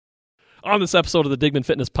On this episode of the Digman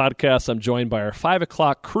Fitness Podcast, I'm joined by our 5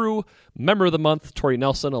 o'clock crew, member of the month, Tori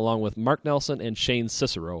Nelson, along with Mark Nelson and Shane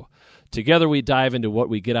Cicero. Together, we dive into what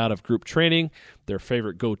we get out of group training, their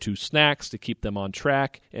favorite go-to snacks to keep them on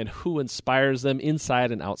track, and who inspires them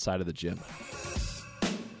inside and outside of the gym.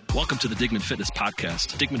 Welcome to the Digman Fitness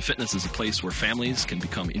Podcast. Digman Fitness is a place where families can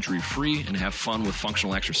become injury-free and have fun with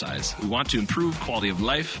functional exercise. We want to improve quality of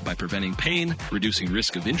life by preventing pain, reducing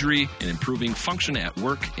risk of injury, and improving function at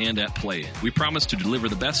work and at play. We promise to deliver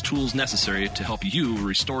the best tools necessary to help you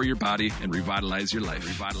restore your body and revitalize your life.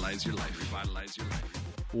 Revitalize your life. Revitalize your life.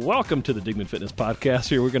 Welcome to the Digman Fitness Podcast.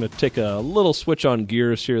 Here we're going to take a little switch on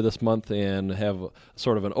gears here this month and have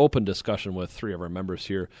sort of an open discussion with three of our members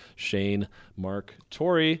here, Shane, Mark,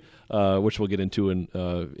 Tori, which we'll get into and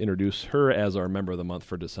introduce her as our member of the month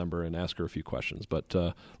for December and ask her a few questions. But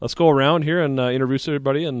let's go around here and introduce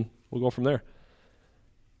everybody, and we'll go from there.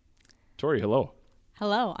 Tori, hello.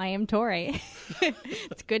 Hello, I am Tori.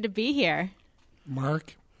 It's good to be here.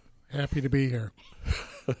 Mark, happy to be here.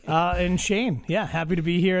 And Shane, happy to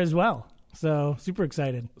be here as well. So super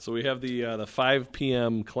excited. So we have the 5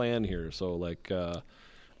 p.m. clan here. So like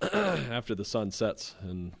after the sun sets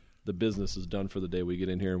and the business is done for the day, we get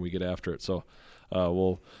in here and we get after it. So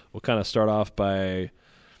we'll kind of start off by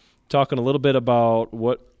talking a little bit about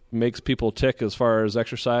what makes people tick as far as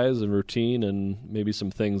exercise and routine, and maybe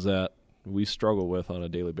some things that we struggle with on a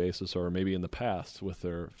daily basis, or maybe in the past with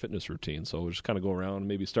their fitness routine. So we'll just kind of go around and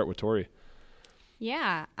maybe start with Tori.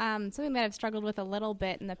 Yeah, something that I've struggled with a little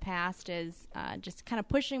bit in the past is just kind of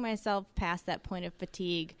pushing myself past that point of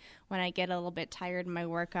fatigue when I get a little bit tired in my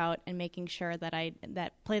workout, and making sure that I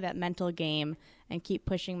play that mental game and keep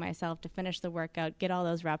pushing myself to finish the workout, get all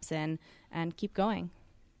those reps in, and keep going.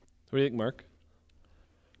 What do you think, Mark?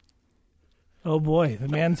 Oh boy, the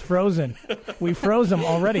man's frozen. We froze him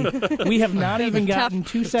already. We have not even gotten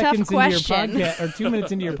 2 seconds into your podcast, or 2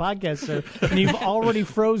 minutes into your podcast, sir, and you've already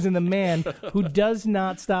frozen the man who does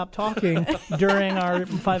not stop talking during our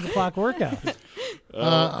 5 o'clock workout.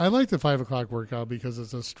 I like the 5 o'clock workout because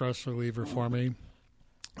it's a stress reliever for me.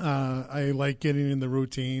 I like getting in the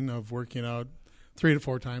routine of working out 3 to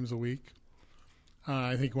 4 times a week.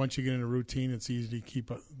 I think once you get in a routine, it's easy to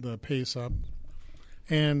keep the pace up.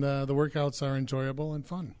 And the workouts are enjoyable and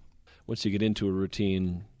fun. Once you get into a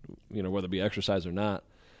routine, whether it be exercise or not,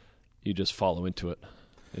 you just follow into it.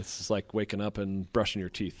 It's just like waking up and brushing your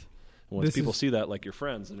teeth. And once people see that, like your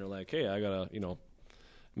friends, and they're like, hey, I got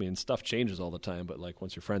to, stuff changes all the time, but like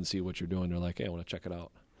once your friends see what you're doing, they're like, hey, I want to check it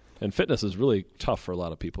out. And fitness is really tough for a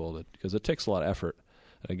lot of people because it takes a lot of effort.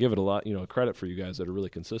 And I give it a lot, credit for you guys that are really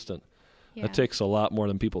consistent. Yeah. It takes a lot more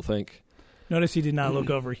than people think. Notice he did not look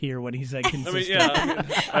over here when he said consistent.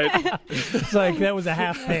 It's like that was a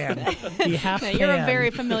half pan. You're a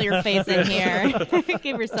very familiar face in here.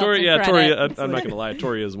 Give yourself Tori, some credit. Tori, I'm not going to lie.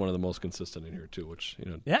 Tori is one of the most consistent in here too. Which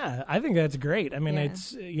Yeah, I think that's great. I mean,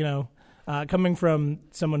 it's coming from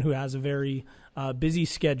someone who has a very busy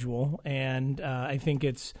schedule, and I think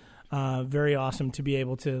it's very awesome to be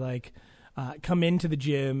able to come into the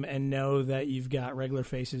gym and know that you've got regular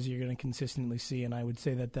faces you're going to consistently see. And I would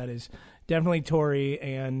say that is definitely Tori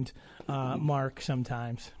and Mark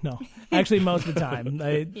sometimes. No, actually most of the time.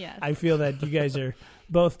 I feel that you guys are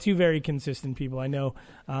both two very consistent people. I know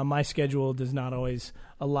my schedule does not always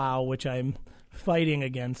allow, which I'm fighting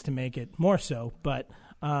against to make it more so. But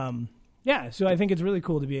so I think it's really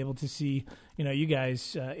cool to be able to see, you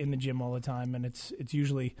guys in the gym all the time. And it's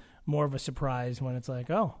usually more of a surprise when it's like,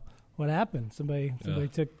 oh, what happened?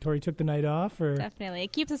 Tori took the night off? Or Definitely.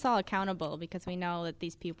 It keeps us all accountable because we know that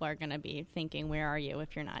these people are going to be thinking, where are you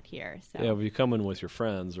if you're not here? So. Yeah, if you come in with your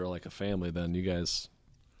friends or like a family, then you guys,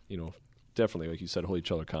 definitely, like you said, hold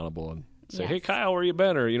each other accountable and say, hey, Kyle, where you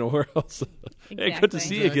been? Or, where else? Hey, good to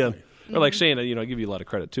see you again. Mm-hmm. Or like Shane, I give you a lot of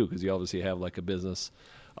credit too, because you obviously have like a business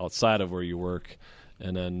outside of where you work,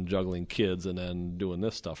 and then juggling kids, and then doing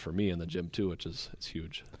this stuff for me in the gym too, which is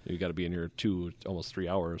huge. You got to be in here 2, almost 3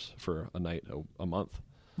 hours for a night a month.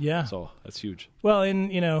 Yeah. So that's huge. Well,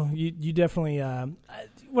 and you definitely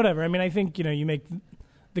whatever. I mean, I think you make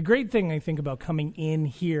the great thing I think about coming in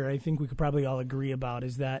here. I think we could probably all agree about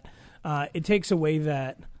is that it takes away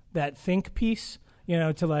that think piece.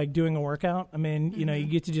 To like doing a workout. I mean, you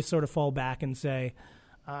get to just sort of fall back and say,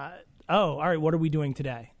 oh, all right, what are we doing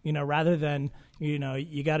today? Rather than,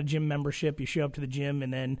 you got a gym membership, you show up to the gym,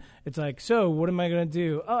 and then it's like, so what am I going to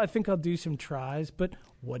do? Oh, I think I'll do some tries, but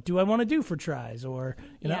what do I want to do for tries? Or,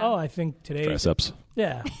 oh, I think today. Triceps.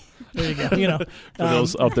 Yeah. There you go. For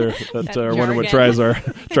those out there that are wondering what tries are,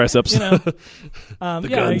 triceps.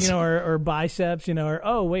 Or biceps, or,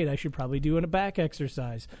 oh, wait, I should probably do a back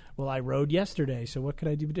exercise. Well, I rode yesterday, so what could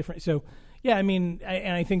I do different? So, yeah,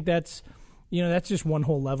 I think that's, that's just one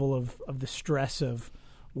whole level of the stress of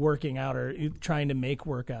working out or trying to make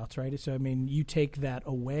workouts, right? So, you take that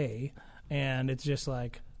away, and it's just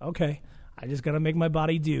like, okay, I just got to make my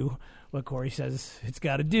body do what Corey says it's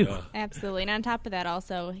got to do. Yeah. Absolutely. And on top of that,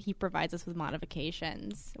 also, he provides us with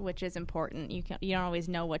modifications, which is important. You don't always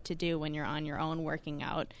know what to do when you're on your own working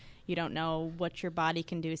out. You don't know what your body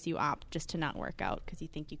can do, so you opt just to not work out because you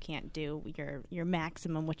think you can't do your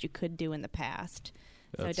maximum, what you could do in the past.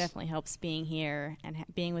 So it definitely helps being here and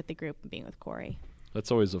being with the group and being with Corey.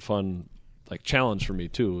 That's always a fun challenge for me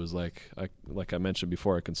too. Is like I mentioned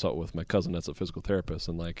before, I consult with my cousin that's a physical therapist,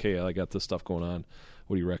 and hey, I got this stuff going on.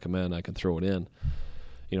 What do you recommend? I can throw it in.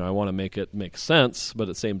 I want to make it make sense, but at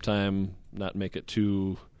the same time, not make it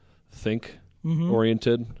too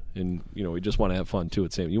oriented. And we just want to have fun too.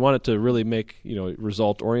 At the same, you want it to really make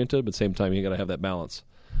result oriented, but at the same time, you got to have that balance.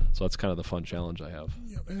 So that's kind of the fun challenge I have.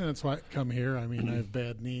 Yeah, and that's why I come here. I have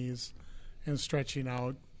bad knees, and stretching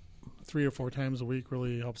out 3 or 4 times a week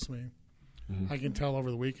really helps me. Mm-hmm. I can tell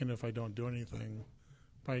over the weekend if I don't do anything.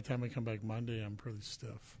 By the time I come back Monday, I'm pretty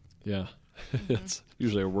stiff. Yeah, it's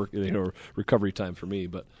usually a recovery time for me.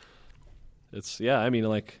 But it's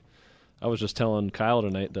I was just telling Kyle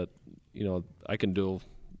tonight that I can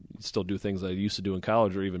still do things I used to do in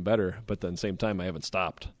college or even better. But then at the same time, I haven't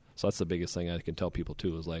stopped. So that's the biggest thing I can tell people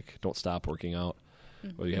too is don't stop working out,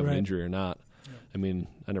 whether you have an injury or not. Yeah.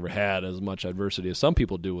 I never had as much adversity as some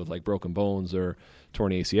people do with broken bones or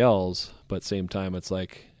torn ACLs, but at the same time, it's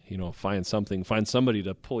find somebody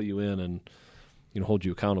to pull you in and, hold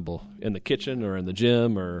you accountable in the kitchen or in the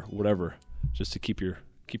gym or whatever, just to keep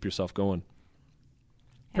yourself going.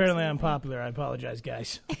 Apparently I'm popular. I apologize,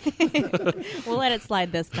 guys. We'll let it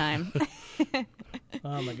slide this time.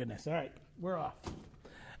 Oh, my goodness. All right. We're off.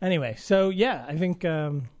 Anyway, so, yeah, I think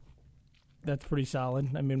that's pretty solid.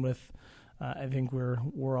 I think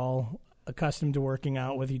we're all accustomed to working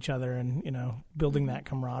out with each other and, building that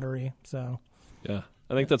camaraderie. So, yeah,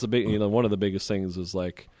 I think that's a big, one of the biggest things is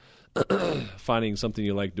finding something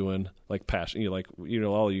you like doing, passion.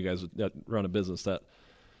 All you guys that run a business that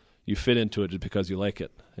you fit into it just because you like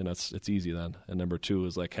it, and it's easy then. And number 2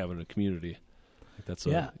 is having a community.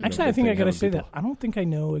 Actually, I think I got to say that I don't think I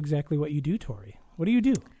know exactly what you do, Tori. What do you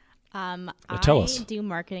do? Tell us. I do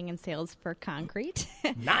marketing and sales for concrete.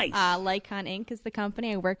 Nice. Lycon Inc. is the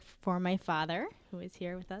company. I work for my father, who is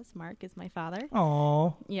here with us. Mark is my father.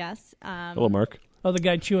 Oh. Yes. Hello, Mark. Oh, the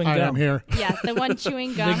guy chewing gum. I'm here. Yes, the one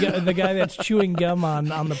chewing gum. the guy that's chewing gum on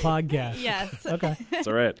the podcast. Yes. Okay. That's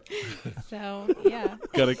all right. So, yeah.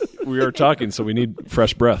 We are talking, so we need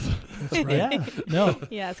fresh breath. That's right. Yeah. No.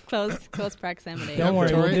 Yes, close proximity. Don't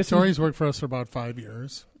worry. Tori's worked for us for about 5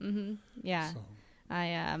 years. Mm-hmm. Yeah. So.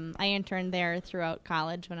 I interned there throughout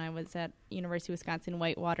college when I was at University of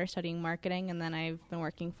Wisconsin-Whitewater studying marketing, and then I've been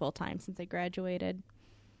working full-time since I graduated.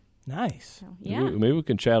 Nice. So, yeah. Maybe we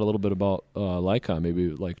can chat a little bit about Lycon,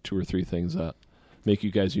 maybe 2 or 3 things that make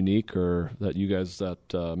you guys unique or that you guys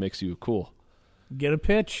that makes you cool. Get a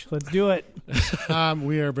pitch. Let's do it.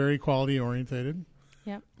 We are very quality-orientated.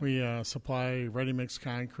 Yep. We supply ready-mix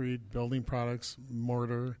concrete, building products,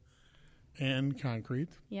 mortar, and concrete.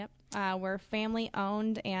 Yep. We're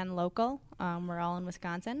family-owned and local. We're all in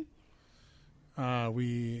Wisconsin.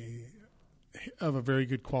 We have a very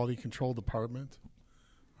good quality control department.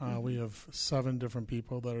 We have 7 different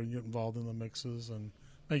people that are involved in the mixes and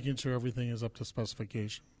making sure everything is up to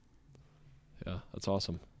specification. Yeah, that's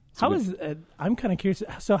awesome. I'm kind of curious.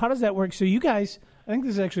 So how does that work? So you guys, I think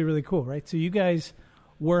this is actually really cool, right? So you guys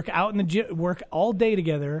work out in the gym, work all day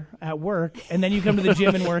together at work, and then you come to the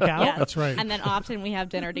gym and work out? Yes. That's right. And then often we have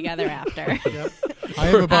dinner together after. Yep. I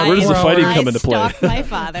have about Where does the fighting come into play? I stalk my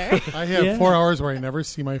father. I have 4 hours where I never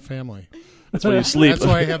see my family. That's why you sleep. That's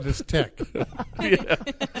why I have this tick. Yeah.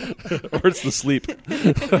 Or it's the sleep.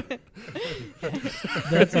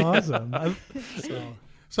 That's awesome.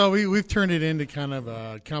 So we've turned it into kind of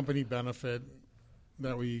a company benefit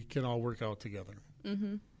that we can all work out together.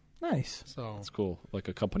 Mm-hmm. Nice. So it's cool, like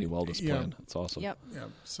a company wellness plan. That's awesome. Yep. Yeah.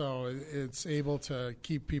 So it's able to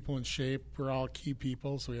keep people in shape. We're all key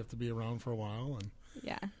people, so we have to be around for a while and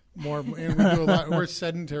more. And we do a lot. We're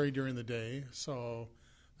sedentary during the day, so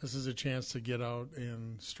this is a chance to get out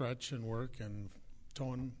and stretch and work and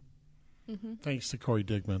tone Thanks to Corey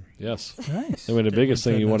Digman. Yes. Nice. I mean, the biggest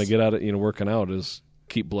thing you want to Fitness. get out of working out is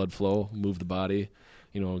keep blood flow, move the body,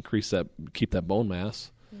 keep that bone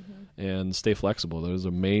mass, and stay flexible. Those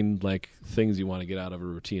are main things you want to get out of a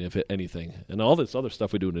routine, if anything. And all this other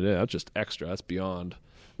stuff we do today, that's just extra. That's beyond.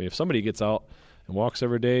 I mean, if somebody gets out and walks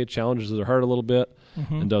every day, challenges their heart a little bit,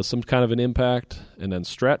 and does some kind of an impact, and then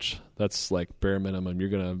stretch, that's like bare minimum. You're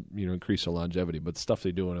gonna increase their longevity. But stuff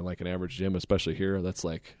they do in an average gym, especially here, that's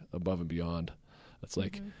like above and beyond. That's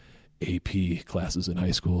like AP classes in high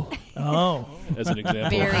school. Oh, As an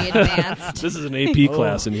example. Very advanced. This is an AP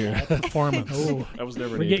class in here. Performance. oh, I was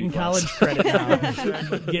never an we're AP getting class. college credit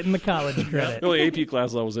now. Getting the college credit. The only AP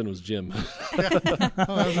class I was in was gym. Oh, that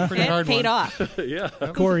was a pretty It hard paid one. off. Yeah.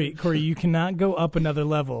 Corey, you cannot go up another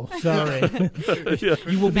level. Sorry. Yeah.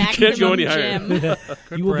 You will be Back can't go to any higher. gym.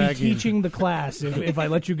 you will be bragging. teaching the class if I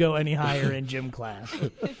let you go any higher in gym class.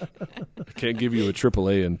 I can't give you a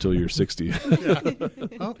AAA until you're 60.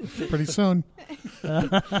 Oh, pretty soon.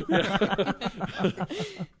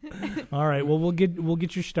 All right. Well, we'll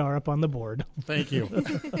get your star up on the board. Thank you.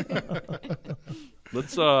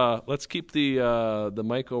 Let's keep the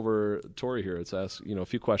mic over Tori here. Let's ask a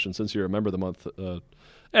few questions since you're a member of the month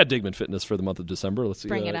at Digman Fitness for the month of December. Let's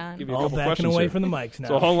Bring it on. Give you a All couple backing questions away here. from the mics now.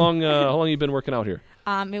 So how long you been working out here?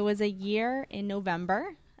 It was a year in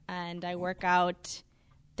November, and I work out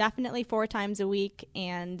definitely 4 times a week,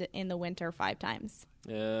 and in the winter 5 times.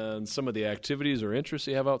 And some of the activities or interests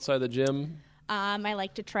you have outside the gym? I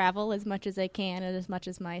like to travel as much as I can and as much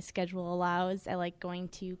as my schedule allows. I like going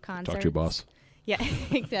to concerts. Talk to your boss. Yeah,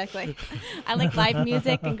 exactly. I like live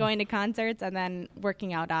music and going to concerts, and then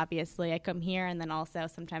working out, obviously. I come here, and then also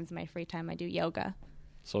sometimes in my free time I do yoga.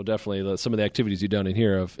 So definitely some of the activities you've done in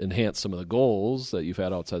here have enhanced some of the goals that you've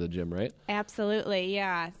had outside the gym, right? Absolutely,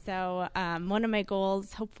 yeah. So one of my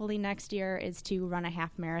goals, hopefully next year, is to run a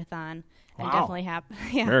half marathon. Wow. I definitely have.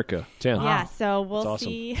 Yeah. America, 10. Yeah, so we'll That's awesome.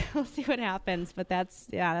 see. We'll see what happens, but that's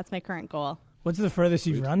my current goal. What's the furthest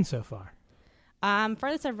you've run so far?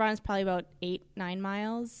 Furthest I've run is probably about 8-9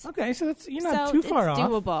 miles. Okay, so you're not too far it's off.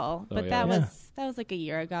 doable, but yeah. that was like a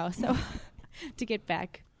year ago. So to get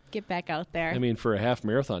back out there. I mean, for a half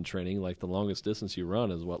marathon training, the longest distance you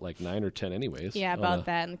run is 9 or 10 anyways. yeah, on about a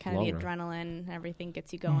that, and kind of the long run. adrenaline and everything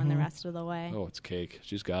gets you going the rest of the way. Oh, it's cake.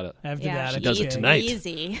 She's got it. After yeah, that, She it's does it okay. tonight.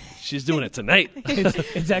 Easy. She's doing it tonight.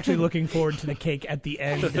 It's actually looking forward to the cake at the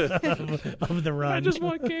end of the run. I just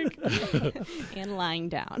want cake. And lying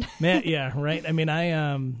down. Man, yeah, right. I mean,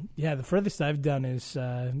 the furthest I've done is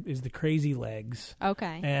the crazy legs,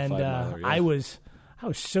 Okay. and 5 miler, yeah. I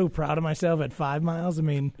was so proud of myself at 5 miles. I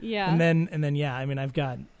mean, Yeah. and then yeah, I mean, I've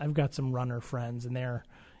got some runner friends, and they're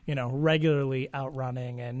regularly out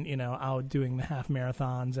running and out doing the half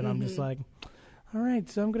marathons, and I'm just like, all right,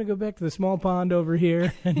 so I'm gonna go back to the small pond over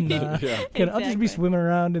here, and Yeah. I'll just be Exactly. swimming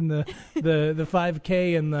around in the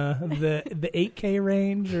 5K and the 8K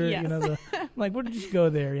range, or Yes. we'll just go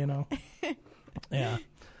there, Yeah,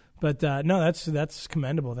 but no, that's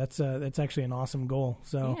commendable. That's actually an awesome goal.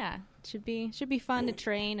 So Yeah, should be fun to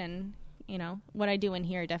train, and what I do in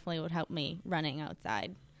here definitely would help me running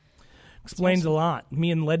outside. explains a lot.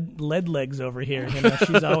 Me and lead legs over here.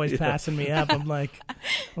 She's always passing me up. I'm like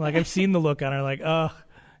I've seen the look on her. Like, oh,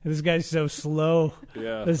 this guy's so slow.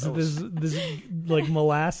 Yeah. This like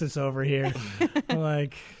molasses over here.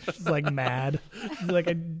 She's mad.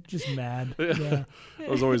 I'm just mad. Yeah. I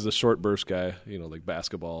was always the short burst guy, like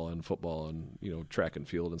basketball and football and, track and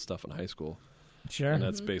field and stuff in high school. Sure. And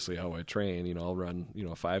that's basically how I train. I'll run, a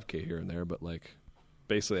 5K here and there, but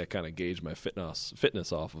basically I kind of gauge my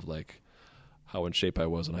fitness off of how in shape I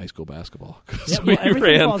was in high school basketball. Yeah, well,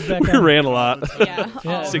 everything falls back we on- ran a lot. Yeah,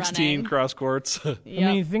 all 16 running. cross courts. I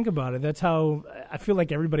mean, you think about it. That's how I feel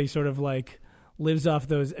like everybody sort of lives off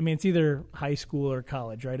those. I mean, it's either high school or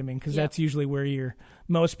college, right? I mean, because Yep. that's usually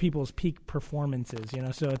most people's peak performances,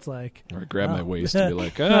 So it's like, Or I grab my Oh. waist and be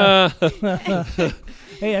like,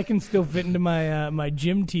 hey, I can still fit into my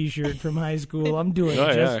gym T-shirt from high school. I'm doing Oh,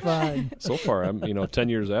 yeah. just fine. So far, I'm 10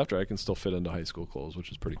 years after, I can still fit into high school clothes,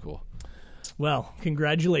 which is pretty cool. Well,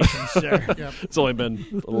 congratulations, sir. It's only been,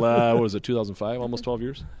 what was it, 2005, almost 12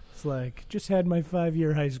 years? It's just had my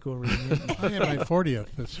 5-year high school reunion. I had my 40th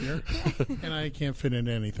this year, and I can't fit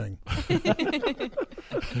into anything.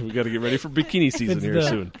 We got to get ready for bikini season It's here the-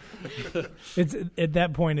 soon. It's at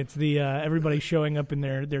that point, it's the everybody showing up in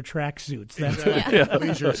their track suits. That's Exactly.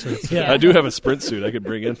 Leisure suits. Yeah. I do have a sprint suit I could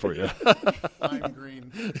bring in for you. Lime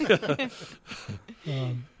green.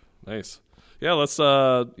 Nice. Yeah, let's,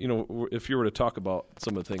 if you were to talk about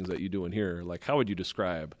some of the things that you do in here, how would you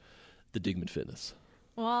describe the Digman Fitness?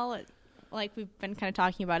 Well, like we've been kind of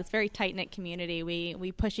talking about, it's a very tight-knit community.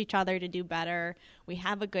 We push each other to do better. We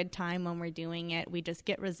have a good time when we're doing it. We just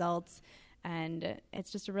get results, and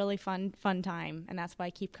it's just a really fun time, and that's why I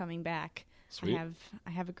keep coming back. Sweet. I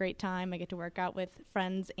have a great time. I get to work out with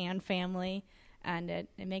friends and family, and it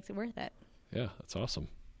makes it worth it. Yeah, that's awesome.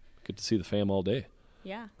 Good to see the fam all day.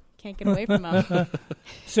 Yeah, can't get away from them.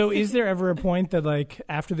 So is there ever a point that, like,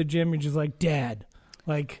 after the gym, you're just like, Dad,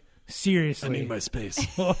 like, seriously? I need my space.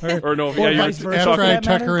 or no, or yeah, vice you're versa, After for I that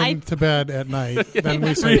tuck matter? her into bed at night, then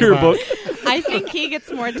we say Read your goodbye. book. I think he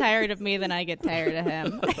gets more tired of me than I get tired of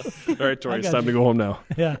him. All right, Tori, I it's got time you. to go home now.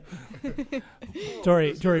 Yeah.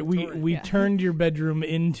 Tori, we Yeah. turned your bedroom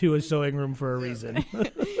into a sewing room for a reason.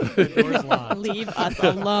 The door's locked. Leave us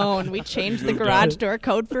alone. We changed the garage door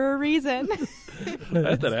code for a reason.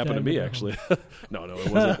 That happened to me, actually. No,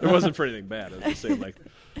 it wasn't for anything bad. I was just saying, like,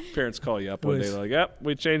 parents call you up one day, they're like, "Yep,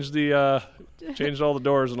 we changed changed all the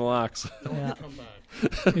doors and the locks." Yeah. Come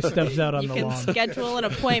back. He steps out on You the can lawn. schedule an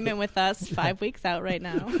appointment with us 5 weeks out right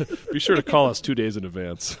now. Be sure to call us 2 days in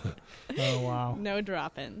advance. Oh wow. No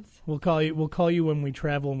drop-ins. We'll call you when we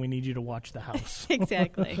travel and we need you to watch the house.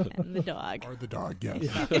 Exactly. And the dog. Or the dog, yes.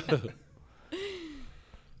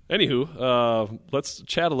 Anywho, let's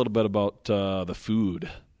chat a little bit about the food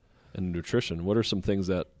and nutrition. What are some things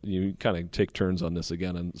that you kind of take turns on this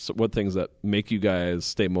again, and what things that make you guys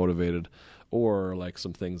stay motivated, or like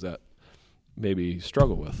some things that maybe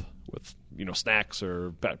struggle with snacks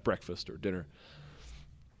or breakfast or dinner?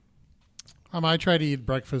 I try to eat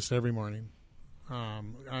breakfast every morning.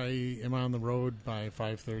 I am on the road by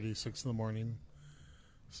 5:30, 6 in the morning.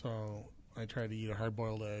 So I try to eat a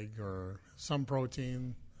hard-boiled egg or some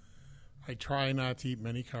protein. I try not to eat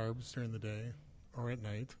many carbs during the day or at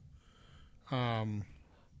night.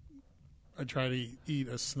 I try to eat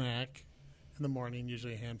a snack in the morning,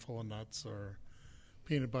 usually a handful of nuts or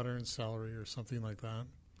peanut butter and celery or something like that.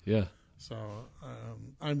 Yeah. So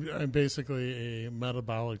I'm basically a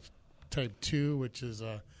metabolic type 2, which is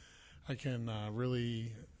I can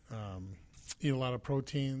really eat a lot of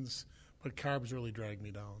proteins, but carbs really drag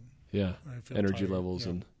me down. Yeah. I feel Energy tired, levels,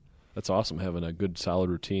 yeah. and that's awesome, having a good solid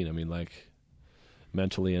routine. I mean, like,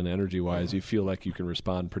 mentally and energy-wise, you feel like you can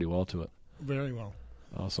respond pretty well to it. Very well.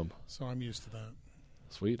 Awesome. So I'm used to that.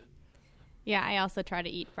 Sweet. Yeah, I also try to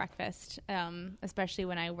eat breakfast, especially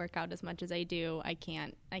when I work out as much as I do. I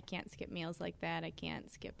can't skip meals like that. I can't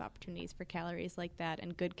skip opportunities for calories like that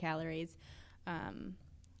and good calories.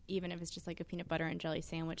 Even if it's just like a peanut butter and jelly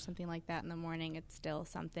sandwich, something like that in the morning, it's still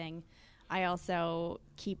something. I also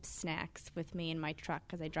keep snacks with me in my truck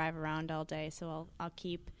because I drive around all day, so I'll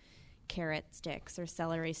keep carrot sticks or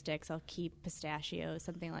celery sticks. I'll keep pistachios,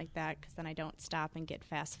 something like that, because then I don't stop and get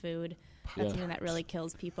fast food. That's something that really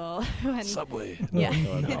kills people. Subway. Yeah.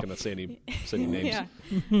 No, I'm not going to say any names. Yeah.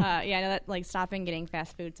 I know that, like, stopping getting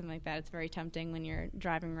fast food, something like that, it's very tempting when you're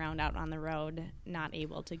driving around out on the road, not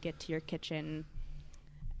able to get to your kitchen.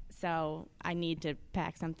 So I need to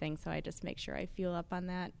pack something, so I just make sure I fuel up on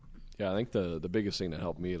that. Yeah, I think the biggest thing that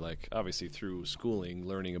helped me, like, obviously through schooling,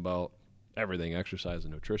 learning about everything, exercise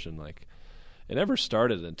and nutrition, like, it never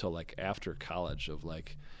started until, like, after college of,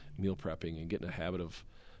 like, meal prepping and getting a habit of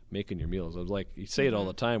making your meals. I was like, you say it all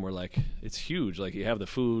the time, where, like, it's huge. Like, you have the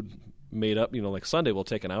food made up, like Sunday we'll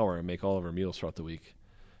take an hour and make all of our meals throughout the week.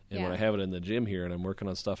 And when I have it in the gym here and I'm working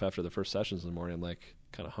on stuff after the first sessions in the morning, I'm, like,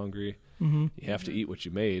 kind of hungry. Mm-hmm. You have to eat what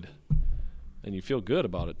you made, and you feel good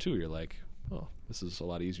about it too. You're like, oh, this is a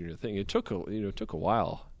lot easier to think. It took a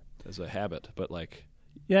while as a habit, but, like,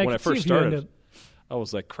 Yeah, when I could see first if you end started, up- I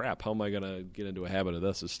was like, crap, how am I going to get into a habit of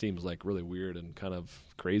this? It seems like really weird and kind of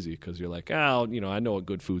crazy, because you're like, I know what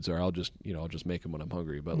good foods are. I'll just make them when I'm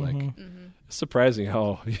hungry. But, like, it's surprising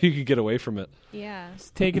how you can get away from it. Yeah. It's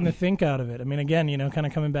taking the think out of it. I mean, again, kind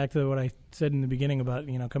of coming back to what I said in the beginning about,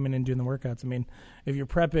 coming in and doing the workouts. I mean, if you're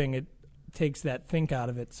prepping, it takes that think out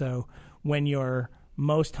of it. So when you're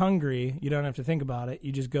most hungry, you don't have to think about it.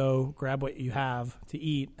 You just go grab what you have to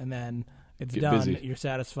eat, and then it's Get done. busy. You're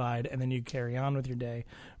satisfied, and then you carry on with your day.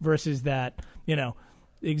 Versus that,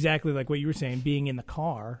 exactly like what you were saying, being in the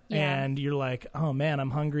car, and you're like, oh man, I'm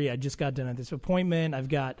hungry. I just got done at this appointment. I've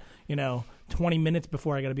got 20 minutes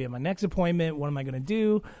before I got to be at my next appointment. What am I going to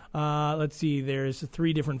do? Let's see. There's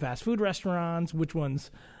 3 different fast food restaurants. Which one's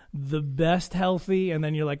the best healthy? And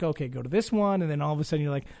then you're like, okay, go to this one. And then all of a sudden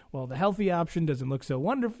you're like, well, the healthy option doesn't look so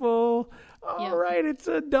wonderful. All right, it's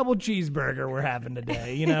a double cheeseburger we're having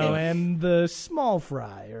today, and the small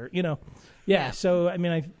fry, or So I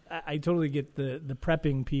mean, I totally get the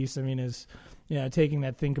prepping piece. I mean, is taking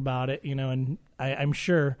that think about it, and I'm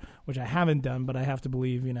sure, which I haven't done, but I have to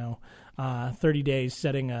believe 30 days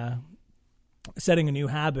setting a setting a new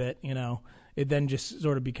habit, it then just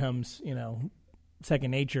sort of becomes,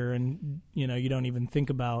 second nature, and, you don't even think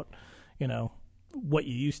about, what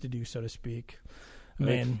you used to do, so to speak.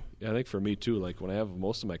 I think for me too, like when I have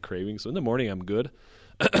most of my cravings, so in the morning I'm good.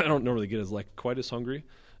 I don't normally get quite as hungry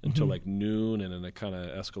until like noon, and then it kind of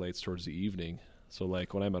escalates towards the evening. So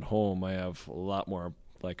like when I'm at home, I have a lot more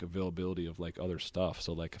like availability of like other stuff.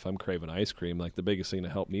 So like if I'm craving ice cream, like the biggest thing to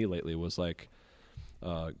help me lately was like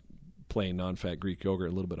plain non-fat Greek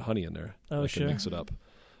yogurt, a little bit of honey in there. Oh, sure. Mix it up.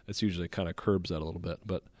 It's usually kind of curbs that a little bit,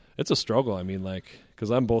 but it's a struggle. I mean, like,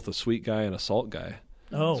 because I'm both a sweet guy and a salt guy.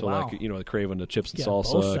 Oh, so wow. like, craving the chips and Yeah, both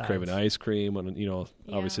salsa, sides. craving ice cream, and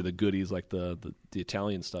obviously the goodies like the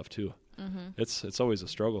Italian stuff too. It's always a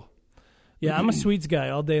struggle. Yeah, I'm a sweets guy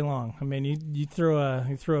all day long. I mean, you throw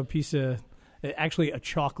a piece of, actually a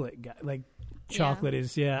chocolate guy. Like chocolate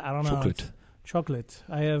is, I don't know. Chocolate.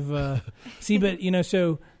 I have see, but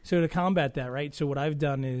so to combat that, right? So what I've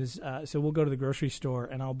done is, so we'll go to the grocery store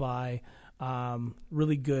and I'll buy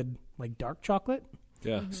really good like dark chocolate.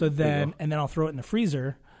 Yeah. So then, and then I'll throw it in the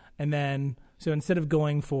freezer, and then so instead of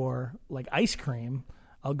going for like ice cream,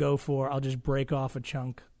 I'll just break off a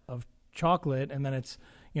chunk of chocolate, and then it's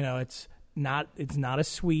not a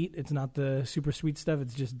sweet, it's not the super sweet stuff,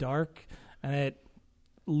 it's just dark, and it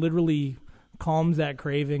literally calms that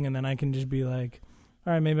craving, and then I can just be like,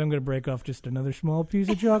 all right, maybe I'm going to break off just another small piece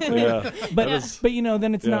of chocolate. But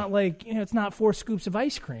then it's not like, it's not 4 scoops of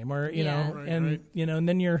ice cream or, and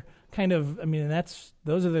then you're kind of, I mean,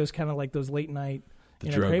 those are those kind of like those late night,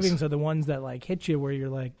 cravings are the ones that like hit you where you're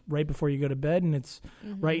like right before you go to bed, and it's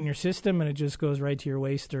right in your system, and it just goes right to your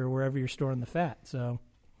waist or wherever you're storing the fat. So.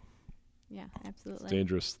 Yeah, absolutely. It's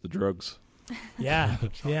dangerous, the drugs. Yeah.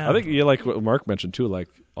 I think like what Mark mentioned too, like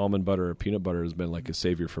almond butter or peanut butter has been like a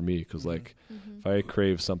savior for me, because like if I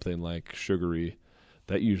crave something like sugary,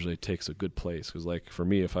 that usually takes a good place. Because like for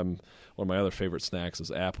me, if one of my other favorite snacks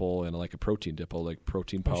is apple and like a protein dip, I'll like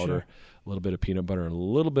protein powder, a little bit of peanut butter, and a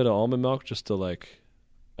little bit of almond milk just to like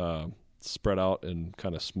spread out and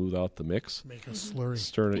kind of smooth out the mix. Make a slurry.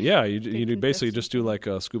 Stir it. Yeah, you basically just do like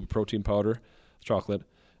a scoop of protein powder, chocolate,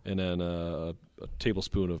 and then a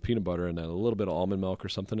tablespoon of peanut butter, and then a little bit of almond milk or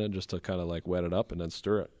something in, just to kind of like wet it up, and then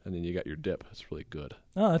stir it, and then you got your dip. It's really good.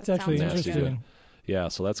 Oh, that's actually Nasty interesting. Yeah,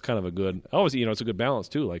 so that's kind of a good. Always, it's a good balance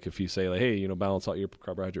too. Like if you say like, hey, balance out your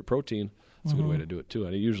carbohydrate protein, it's a good way to do it too,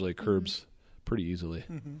 and it usually curbs pretty easily.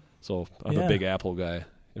 So I'm a big apple guy,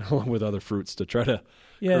 along with other fruits to try to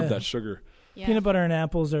curb that sugar. Yeah. Peanut butter and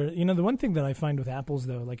apples are, the one thing that I find with apples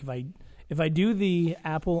though, like if I do the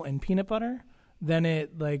apple and peanut butter, then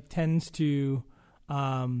it like tends to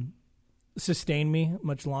sustain me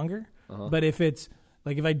much longer. But if it's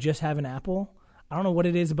like if I just have an apple, I don't know what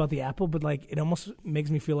it is about the apple, but like it almost makes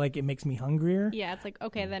me feel like it makes me hungrier. Yeah, it's like,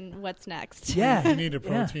 okay, then what's next? Yeah. You need a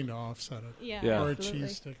protein to offset it. Yeah. Or a absolutely.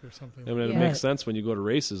 cheese stick or something. I mean, it makes sense when you go to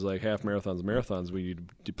races like half marathons, when you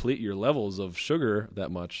deplete your levels of sugar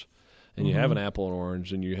that much, and you have an apple and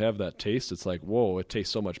orange, and you have that taste. It's like, whoa, it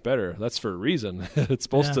tastes so much better. That's for a reason. It's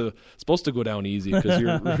supposed to go down easy, because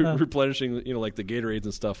you're replenishing, like the Gatorades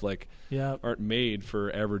and stuff like aren't made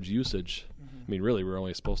for average usage. I mean, really, we're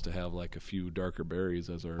only supposed to have like a few darker berries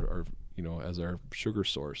as our as our sugar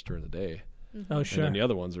source during the day. Oh, sure. And then the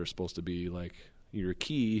other ones are supposed to be like your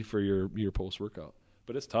key for your post workout.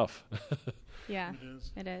 But it's tough. Yeah,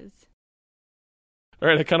 it is. All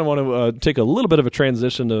right, I kind of want to take a little bit of a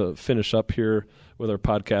transition to finish up here with our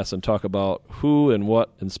podcast and talk about who and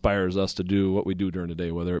what inspires us to do what we do during the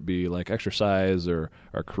day, whether it be like exercise or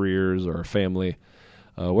our careers or our family.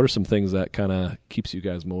 What are some things that kind of keeps you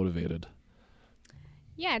guys motivated?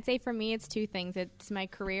 Yeah, I'd say for me it's 2 things. It's my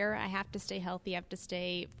career. I have to stay healthy. I have to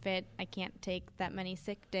stay fit. I can't take that many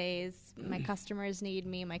sick days. My customers need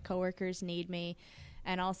me. My coworkers need me.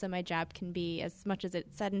 And also my job can be, as much as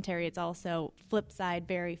it's sedentary, it's also flip side,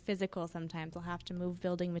 very physical sometimes. I'll have to move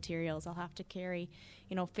building materials. I'll have to carry,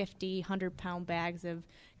 50, 100-pound bags of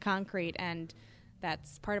concrete, and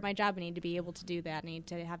that's part of my job. I need to be able to do that. I need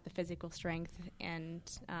to have the physical strength and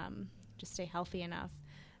just stay healthy enough.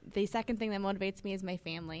 The second thing that motivates me is my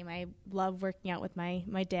family. I love working out with my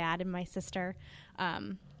dad and my sister.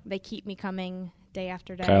 They keep me coming day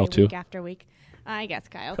after day, Kyle too. week after week. I guess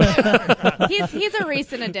Kyle. He's a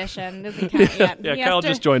recent addition. Doesn't count yet. Yeah, Kyle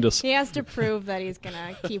just joined us. He has to prove that he's going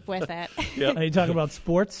to keep with it. Yeah. Are you talking about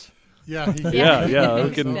sports? Yeah. Yeah. We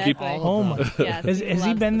can keep. Oh my! Yes, Has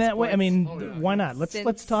he been that way? I mean, why not? Since-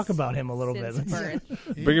 Let's talk about him a little bit. Since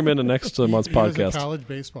birth. Bring him into next month's He was podcast. a college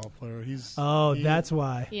baseball player. That's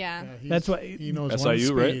why. Yeah. That's why. He knows SIU, one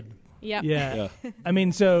speed. right? Yep. Yeah. I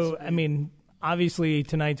mean, obviously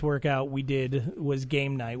tonight's workout was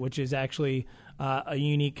game night, which is actually a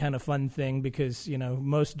unique kind of fun thing because,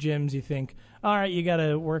 most gyms you think, all right, you got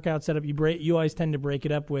a workout set up. You always tend to break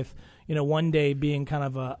it up with, one day being kind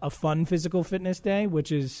of a fun physical fitness day,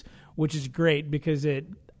 which is great because I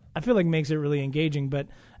feel like makes it really engaging. But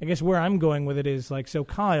I guess where I'm going with it is like, so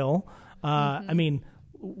Kyle, I mean,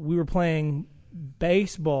 we were playing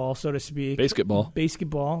baseball, so to speak.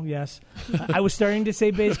 Basketball, yes. I was starting to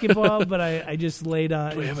say basketball, but I just stayed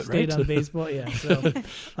on baseball. Yeah. So,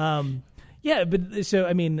 but so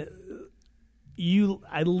I mean,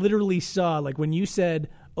 I literally saw like when you said,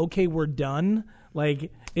 "Okay, we're done."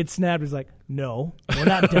 Like it snapped. It was like, "No, we're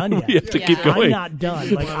not done yet. You have to keep going. I'm not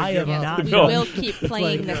done. Like I am not. We done. will keep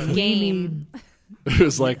playing this game." It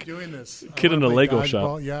was like doing this. Kid in a Lego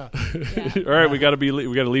shop. Yeah. All right, we got to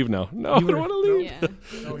leave now. No, I don't want to leave. Yeah.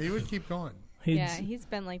 No, he would keep going. He's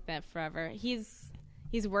been like that forever. He's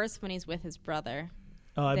worse when he's with his brother.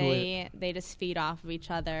 Oh, I believe it. They just feed off of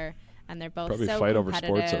each other, and they're both probably so fight over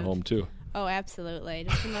competitive. sports at home too. Oh, absolutely.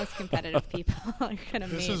 Just the most competitive people are gonna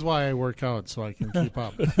meet. This is why I work out, so I can keep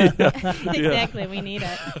up. Exactly, we need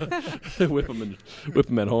it. whip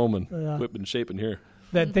them at home and whip in shape in here.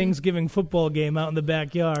 That Thanksgiving football game out in the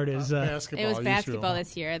backyard is basketball. It was basketball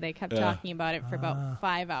this year. They kept talking about it for about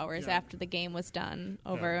 5 hours after the game was done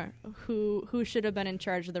over who should have been in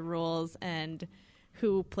charge of the rules and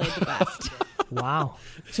who played the best. Wow.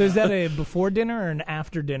 So is that a before dinner or an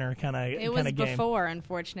after dinner kind of game? It was before,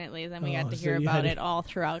 unfortunately. Then we got to hear about it all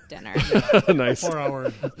throughout dinner. Nice.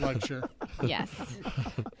 4-hour lecture. Yes.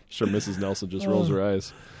 Sure, Mrs. Nelson just rolls her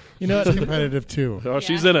eyes. You know, it's competitive too. Oh,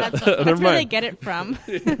 she's in it. That's where they get it from.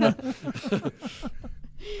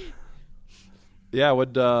 Yeah,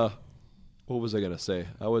 what was I going to say?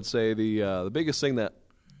 I would say the biggest thing that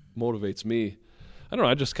motivates me, I don't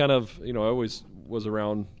know, I just kind of, I always was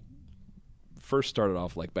around, first started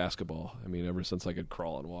off like basketball. I mean, ever since I could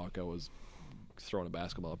crawl and walk, I was throwing a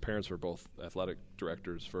basketball. My parents were both athletic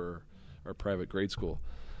directors for our private grade school.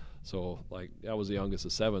 So, like, I was the youngest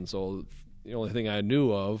of 7, so the only thing I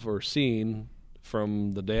knew of or seen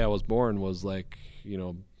from the day I was born was like,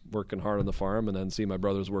 working hard on the farm and then see my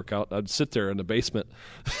brothers work out. I'd sit there in the basement,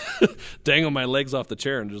 dangle my legs off the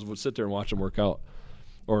chair and just would sit there and watch them work out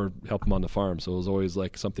or help them on the farm. So it was always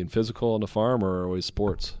like something physical on the farm or always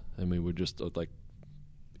sports. And we would just like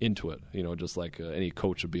into it, just like any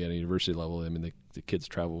coach would be at a university level. I mean, the kids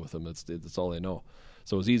travel with them. That's all they know.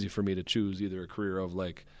 So it was easy for me to choose either a career of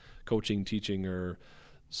like coaching, teaching, or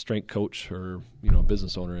strength coach or, a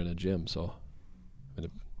business owner in a gym. So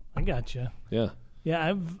I gotcha. Yeah.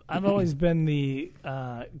 Yeah, I've always been the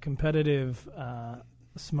competitive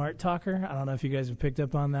smart talker. I don't know if you guys have picked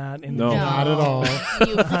up on that. No, not at all.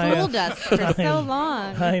 You fooled us for so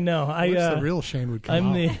long. I know. The real Shane would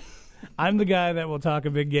come out. I'm the guy that will talk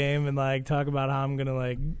a big game and like talk about how I'm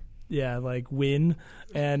gonna win,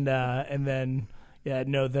 and then. Yeah,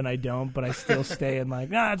 no, then I don't, but I still stay and like,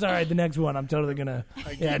 it's all right, the next one, I'm totally going to,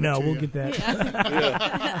 we'll get that.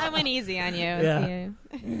 Yeah. I went easy on you. Yeah.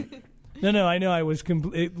 No, I know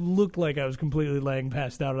it looked like I was completely laying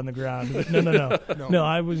passed out on the ground, but no. No,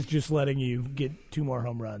 I was just letting you get 2 more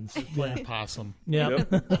home runs. Like possum. Yeah.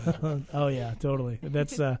 Yep. Oh, yeah, totally.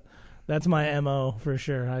 That's my MO for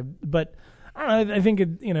sure. But I don't know, I think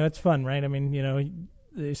it's fun, right? I mean,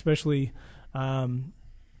 especially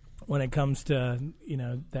when it comes to,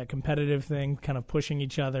 that competitive thing, kind of pushing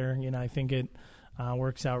each other, I think it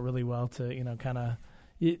works out really well to, kind of,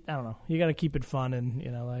 I don't know, you got to keep it fun.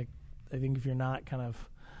 And, I think if you're not kind of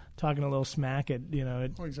talking a little smack at,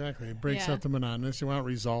 exactly. It breaks up the monotonous. You want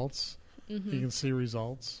results. Mm-hmm. You can see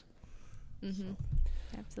results. Mm-hmm.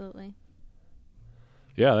 So. Absolutely.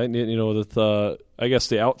 Yeah, with I guess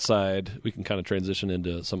the outside, we can kind of transition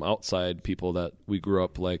into some outside people that we grew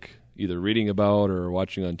up like either reading about or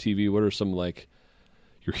watching on TV. What are some like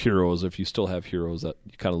your heroes, if you still have heroes that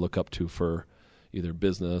you kind of look up to for either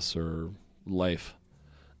business or life?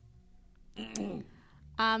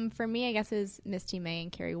 For me, I guess it was Misty May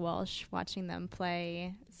and Carrie Walsh, watching them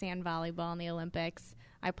play sand volleyball in the Olympics.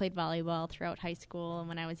 I played volleyball throughout high school and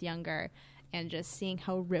when I was younger, and just seeing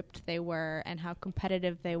how ripped they were and how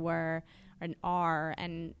competitive they were and are,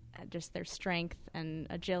 and just their strength and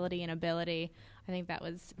agility and ability. I think that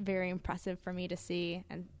was very impressive for me to see,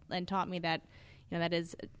 and taught me that, that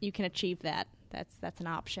is, you can achieve that. That's an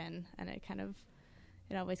option, and it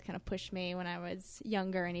always kind of pushed me when I was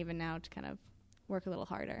younger and even now to kind of work a little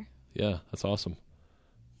harder. Yeah, that's awesome.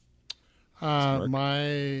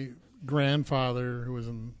 My grandfather, who was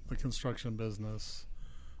in the construction business,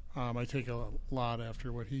 I take a lot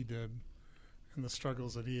after what he did and the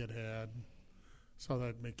struggles that he had. So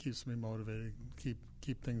that keeps me motivated,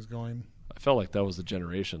 keep things going. I felt like that was the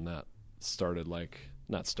generation that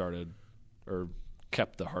or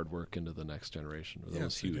kept the hard work into the next generation. That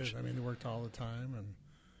was huge. They did. I mean, they worked all the time, and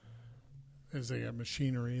as they got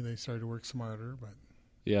machinery, they started to work smarter. But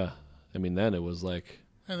yeah, I mean, then it was like,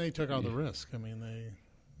 and they took all the risk. I mean,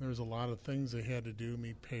 there was a lot of things they had to do,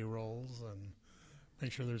 meet payrolls, and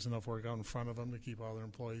make sure there's enough work out in front of them to keep all their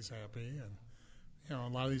employees happy. And a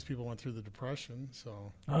lot of these people went through the Depression,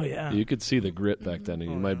 so. Oh yeah, you could see the grit back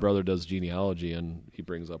then. My brother does genealogy, and he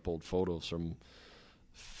brings up old photos from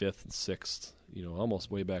 5th and 6th, almost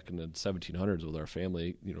way back in the 1700s with our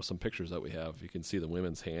family. Some pictures that we have, you can see the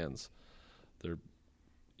women's hands. They're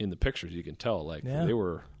in the pictures. You can tell they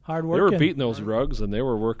were hard working. They were beating those rugs, and they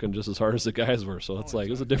were working just as hard as the guys were. So it's it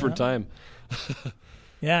was a different time.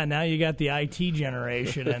 Yeah, now you got the IT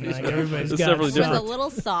generation, and everybody's it's got a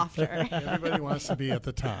little softer. Everybody wants to be at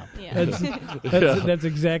the top. Yeah. That's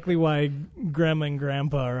exactly why Grandma and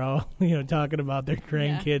Grandpa are all talking about their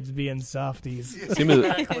grandkids being softies. I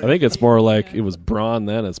think it's more like it was brawn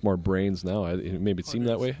then. It's more brains now. Maybe it seemed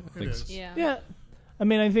that way. I think Yeah. I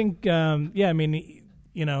mean, I think. I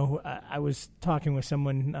was talking with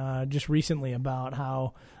someone just recently about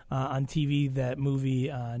how. On TV, that movie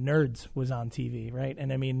Nerds was on TV, right?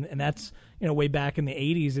 And I mean, and that's way back in the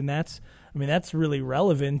 80s, and that's really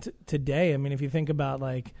relevant today. I mean, if you think about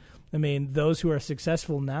those who are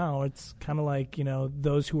successful now, it's kind of like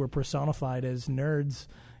those who were personified as nerds,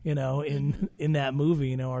 in that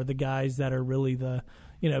movie, are the guys that are really the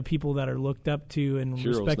people that are looked up to and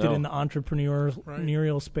heroes respected now. In the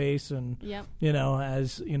entrepreneurial space, and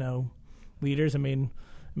as leaders. I mean.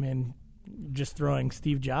 Just throwing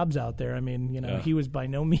Steve Jobs out there. I mean, he was by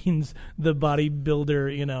no means the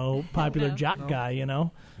bodybuilder, popular jock guy,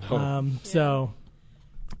 So, so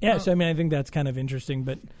I mean, I think that's kind of interesting,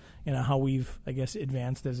 but, how we've, I guess,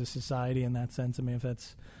 advanced as a society in that sense. I mean, if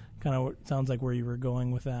that's kind of sounds like where you were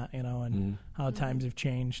going with that, and how times have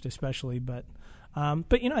changed, especially. But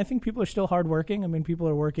I think people are still hardworking. I mean, people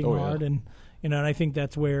are working hard, and, and I think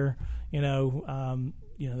that's where,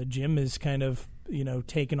 the gym is kind of,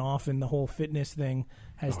 taken off, and the whole fitness thing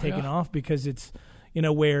has taken off because it's,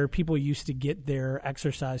 where people used to get their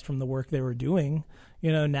exercise from the work they were doing,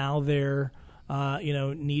 now they're,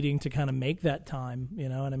 needing to kind of make that time,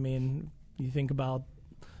 and I mean, you think about,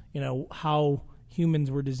 how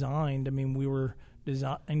humans were designed. I mean, we were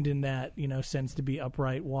designed in that, sense to be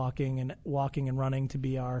upright, walking and running to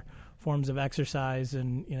be our forms of exercise,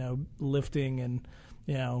 and, lifting, and,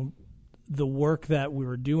 the work that we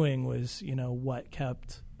were doing was, what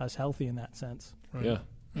kept us healthy in that sense. Right.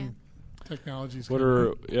 Yeah. Technology's What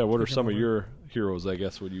are some of your heroes, I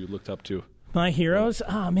guess, what you looked up to? My heroes?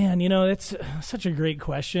 Oh, man, that's such a great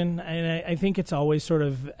question. And I think it's always sort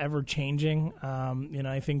of ever changing.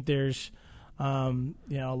 I think there's, a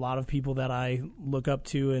lot of people that I look up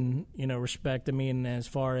to and, respect. I mean, as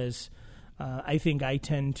far as I think I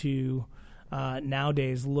tend to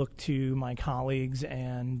nowadays look to my colleagues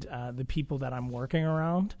and the people that I'm working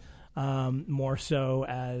around more so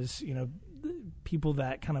as, people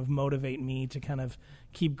that kind of motivate me to kind of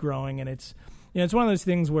keep growing. And it's one of those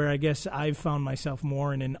things where I guess I've found myself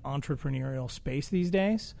more in an entrepreneurial space these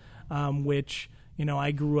days, which,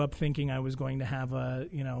 I grew up thinking I was going to have a,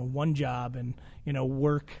 one job and,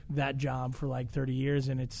 work that job for like 30 years.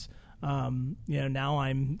 And it's, now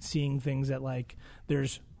I'm seeing things that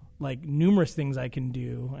there's numerous things I can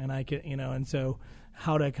do, and I can, and so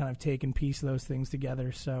how to kind of take and piece those things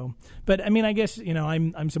together. So, but I mean, I guess,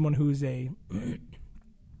 I'm someone who's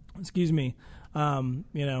excuse me, I'm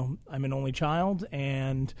an only child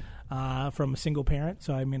and from a single parent.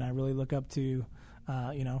 So, I mean, I really look up to,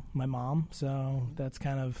 my mom. So that's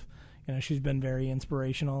kind of, she's been very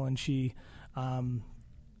inspirational, and she kind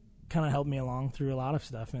of helped me along through a lot of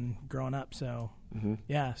stuff and growing up. So,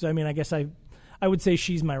 yeah. So, I mean, I guess I would say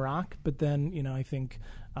she's my rock, but then, I think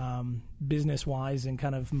business-wise and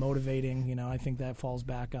kind of motivating, I think that falls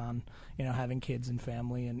back on, having kids and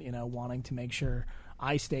family and, wanting to make sure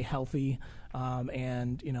I stay healthy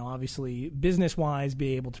and, obviously business-wise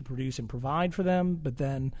be able to produce and provide for them, but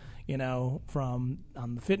then, from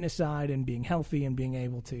on the fitness side and being healthy and being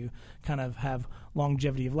able to kind of have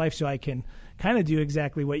longevity of life so I can kind of do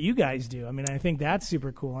exactly what you guys do. I mean, I think that's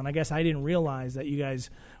super cool. And I guess I didn't realize that you guys,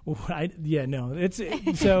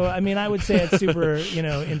 so, I mean, I would say it's super,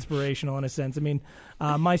 inspirational in a sense. I mean,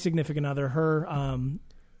 my significant other,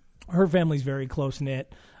 her family's very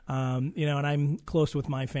close-knit, and I'm close with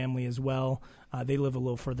my family as well. They live a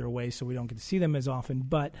little further away, so we don't get to see them as often.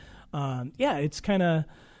 But, it's kind of,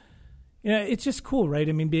 it's just cool, right?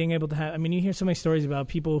 I mean, being able to have, I mean, you hear so many stories about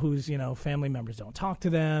people whose, family members don't talk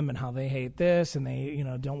to them and how they hate this and they,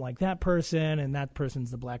 don't like that person and that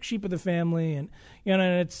person's the black sheep of the family. And, and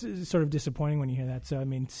it's sort of disappointing when you hear that. So, I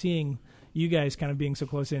mean, seeing you guys kind of being so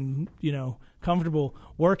close and, comfortable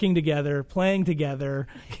working together, playing together,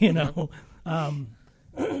 yeah,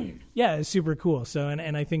 it's super cool. So,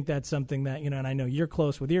 and I think that's something that, and I know you're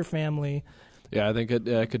close with your family. Yeah, I think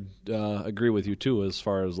I could agree with you, too, as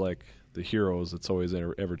far as, like, the heroes. It's always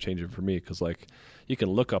ever changing for me because, like, you can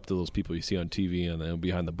look up to those people you see on TV and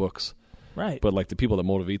behind the books. Right. But, like, the people that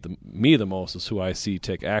motivate me the most is who I see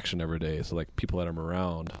take action every day. So, like, people that I'm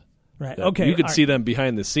around. Right. Okay. You can see them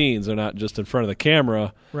behind the scenes. They're not just in front of the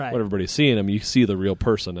camera. Right. What everybody's seeing them. You see the real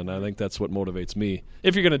person, and I think that's what motivates me.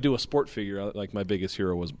 If you're going to do a sport figure, like my biggest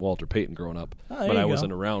hero was Walter Payton growing up. But I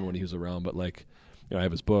wasn't around when he was around. But, like, I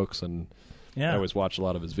have his books, and I always watch a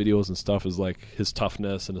lot of his videos and stuff. Is like his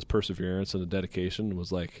toughness and his perseverance and the dedication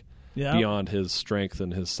was like beyond his strength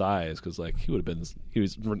and his size. Because like he would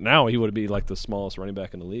be like the smallest running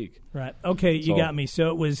back in the league. Right. Okay, you got me. So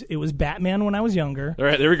it was Batman when I was younger. All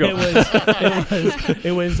right, there we go.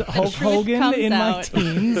 It was Hulk Hogan in my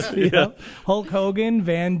teens. Hulk Hogan,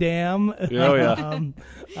 Van Damme. Oh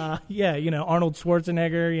yeah. Arnold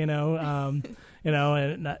Schwarzenegger.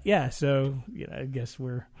 So I guess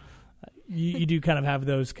we're. You do kind of have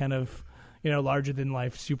those kind of, larger than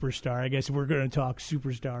life superstar. I guess we're going to talk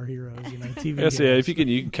superstar heroes, TV. Yes, yeah. If you can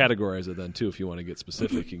categorize it then too. If you want to get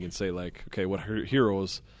specific, you can say like, okay, what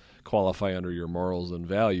heroes qualify under your morals and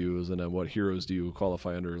values, and then what heroes do you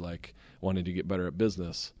qualify under like wanting to get better at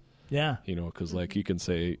business? Yeah, because like you can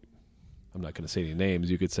say, I'm not going to say any names.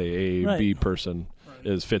 You could say A, B person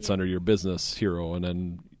fits under your business hero, and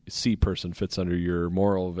then C person fits under your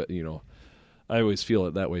moral. I always feel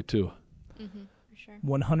it that way too. Mm-hmm, for sure.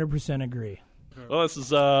 100% agree. Well, this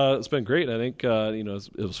is it's been great. I think it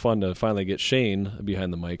was fun to finally get Shane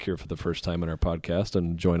behind the mic here for the first time in our podcast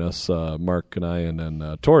and join us, Mark and I, and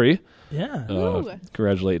then Tori. Yeah,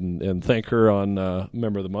 congratulate and thank her on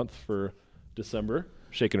Member of the Month for December.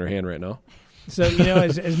 Shaking her hand right now. So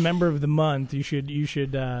as Member of the Month, you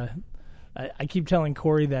should. I keep telling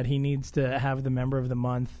Corey that he needs to have the Member of the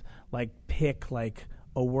Month pick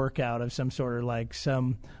a workout of some sort,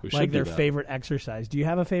 or their favorite exercise. Do you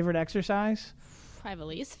have a favorite exercise? I have a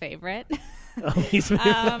least favorite. Is it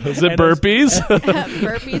burpees?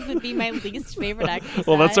 Burpees would be my least favorite exercise.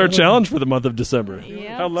 Well, that's our challenge for the month of December.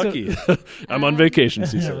 Yep. How lucky. I'm on vacation,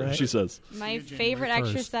 she says. My favorite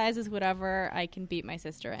exercise is whatever I can beat my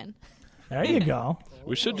sister in. There you go.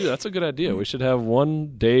 We should do. That's a good idea. We should have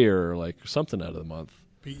one day or something out of the month.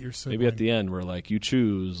 Beat your sibling. Maybe at the end where you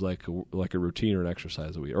choose a routine or an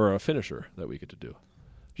exercise that or a finisher that we get to do.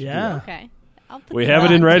 Yeah. Okay. We have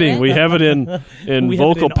it in writing. We have it in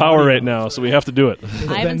vocal power right now, so we have to do it.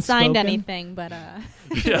 I haven't signed anything, but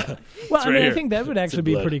yeah. Well, I think that would actually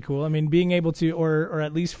be pretty cool. I mean, being able to, or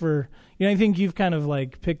at least for, I think you've kind of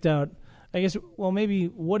picked out. I guess, well, maybe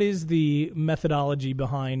what is the methodology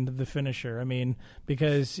behind the finisher? I mean,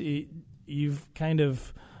 because you've kind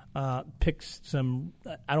of picked some,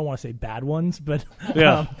 I don't want to say bad ones, but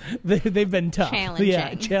they've been tough. Challenging.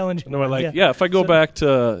 Yeah, challenging. No, if I go back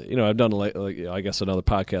to, I've done I guess another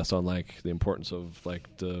podcast on the importance of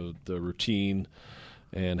the routine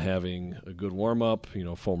and having a good warm up,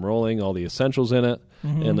 foam rolling, all the essentials in it.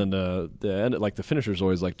 Mm-hmm. And then the end, the finishers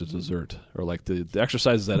always like the dessert or the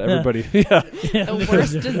exercises that everybody, the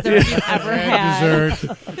worst dessert you've ever had.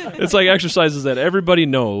 Dessert. It's exercises that everybody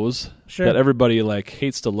knows, sure, that everybody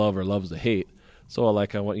hates to love or loves to hate. So I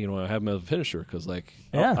want, I have them as a finisher because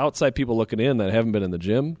outside people looking in that haven't been in the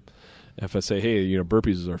gym, if I say, hey,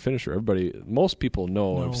 burpees is our finisher, most people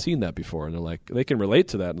know I've seen that before, and they can relate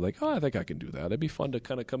to that, and I think I can do that. It'd be fun to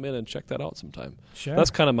kind of come in and check that out sometime. Sure. That's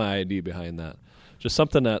kind of my idea behind that. Just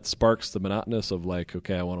something that sparks the monotonous of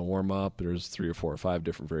okay, I want to warm up. There's 3 or 4 or 5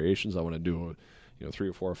 different variations. I want to do 3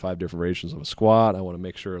 or 4 or 5 different variations of a squat. I want to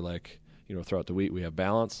make sure throughout the week we have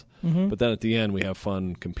balance. Mm-hmm. But then at the end we have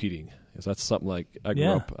fun competing. Because that's something I grew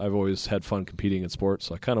up. I've always had fun competing in sports,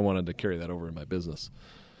 so I kind of wanted to carry that over in my business.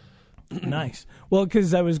 Nice. Well,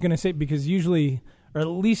 because I was going to say, because usually, or at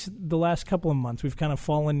least the last couple of months, we've kind of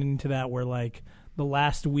fallen into that where the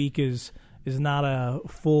last week is not a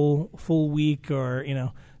full week, or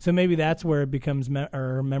so maybe that's where it becomes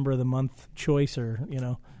our Member of the Month choice, or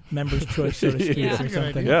member's choice, so to speak, or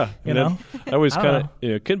something. Yeah, I always kind of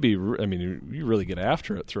it can be. I mean, you really get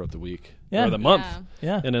after it throughout the week or the month.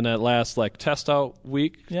 Yeah. And then that last test out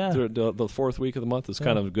week, the 4th week of the month is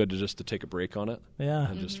kind of good to take a break on it. Yeah,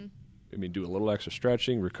 and just do a little extra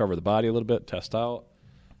stretching, recover the body a little bit, test out,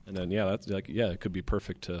 and then that's it could be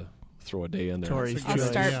perfect to throw a day in there. Tori's I'll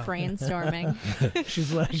start Yeah. brainstorming.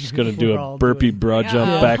 She's like, She's going to do we're a all burpee doing- broad jump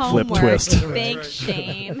Oh, backflip homework. twist. Thanks,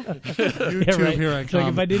 Shane. YouTube, Yeah, right. here I It's like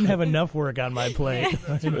come. if I didn't have enough work on my plate,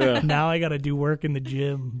 Yeah. now I got to do work in the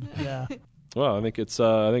gym. Yeah, Well, I think it's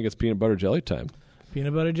peanut butter jelly time.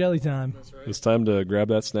 peanut butter jelly time. It's time to grab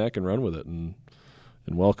that snack and run with it, and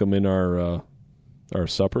welcome in our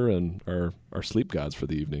supper and our sleep gods for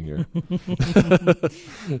the evening here.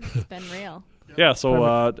 It's been real. Yeah, so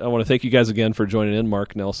I want to thank you guys again for joining in.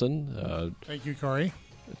 Mark Nelson, Thank you, Corey.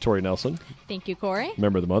 Tori Nelson, Thank you, Corey.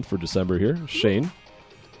 member of the month for December here. Shane,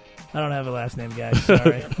 I don't have a last name, guys.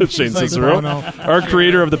 Sorry. Shane Like Cicero, Bono. our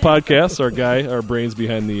creator of the podcast, our guy, our brains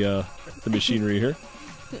behind the machinery here,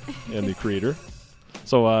 and the creator.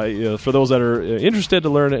 So for those that are interested to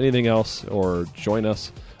learn anything else or join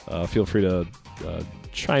us, feel free to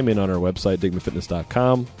chime in on our website,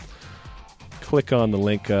 digmanfitness.com. Click on the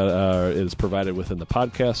link it is provided within the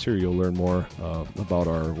podcast here. You'll learn more about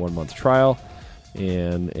our 1 month trial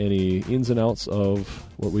and any ins and outs of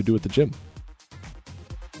what we do at the gym.